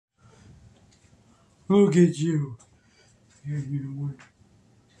Look at you.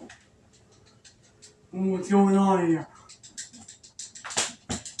 What's going on here?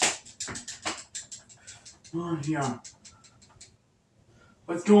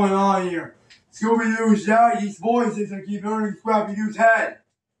 What's going on here? Scooby-Doo's Shaggy's voices are keep hearing Scrappy-Doo's head.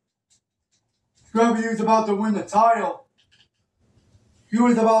 Scrappy-Doo's about to win the title. He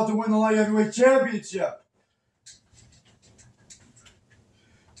was about to win the light heavyweight championship.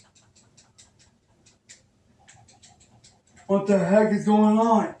 What the heck is going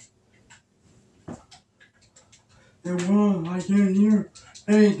on? I can't hear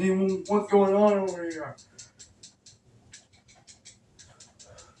anything. What's going on over here?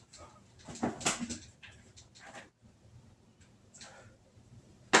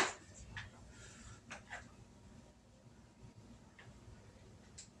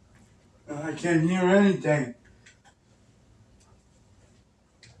 I can't hear anything.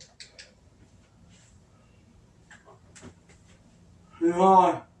 Hang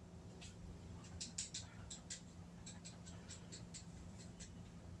on.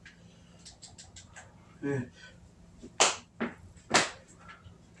 Yeah.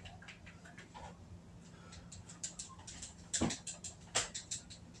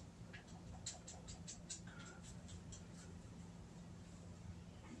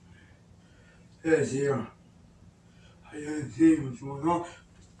 It's here. I didn't see what's going on.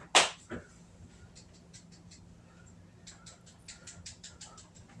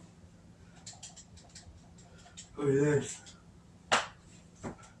 Look at this.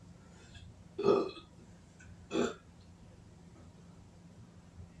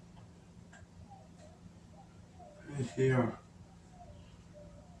 It's here.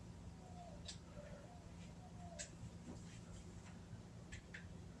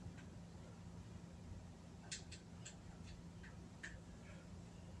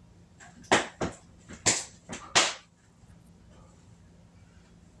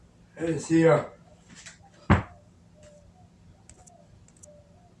 It's here.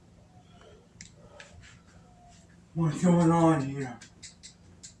 What's going on here?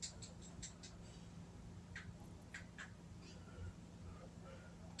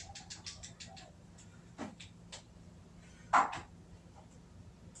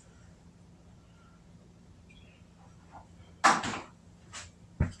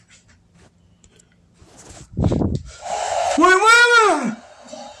 Wait a minute!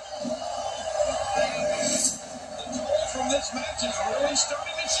 From this match is really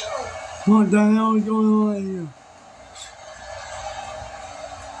starting to show. What the hell is going on here?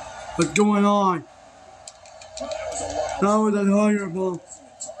 What's going on? That was a horrible.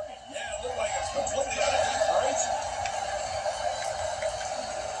 Yeah, it looked like it's completely out of his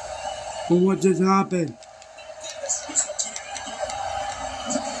range. Well, what just happened?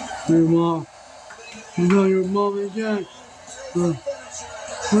 Your mom. You know your mom again.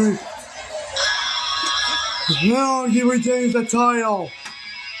 Now he retains the title.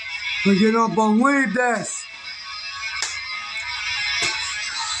 I cannot believe this.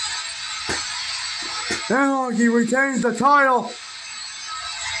 Now he retains the title.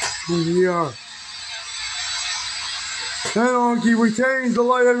 Here. Now he retains the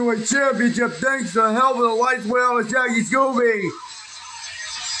light heavyweight championship thanks to the help of the lights well as Jackie Scooby.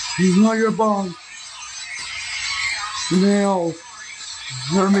 He's not your boss. Now,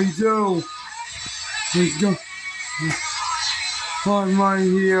 let me do. I'm right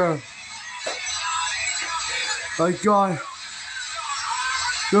here. I got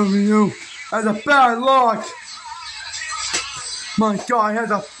W has a bad luck. My guy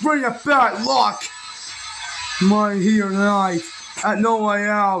has a bring a bad luck. I'm here tonight at No Way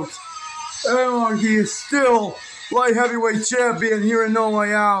Out. And he is still light heavyweight champion here in No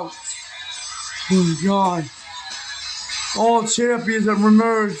Way Out. Oh my God. All champions have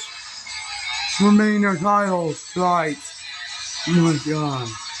emerged remain their titles tonight. Oh my God.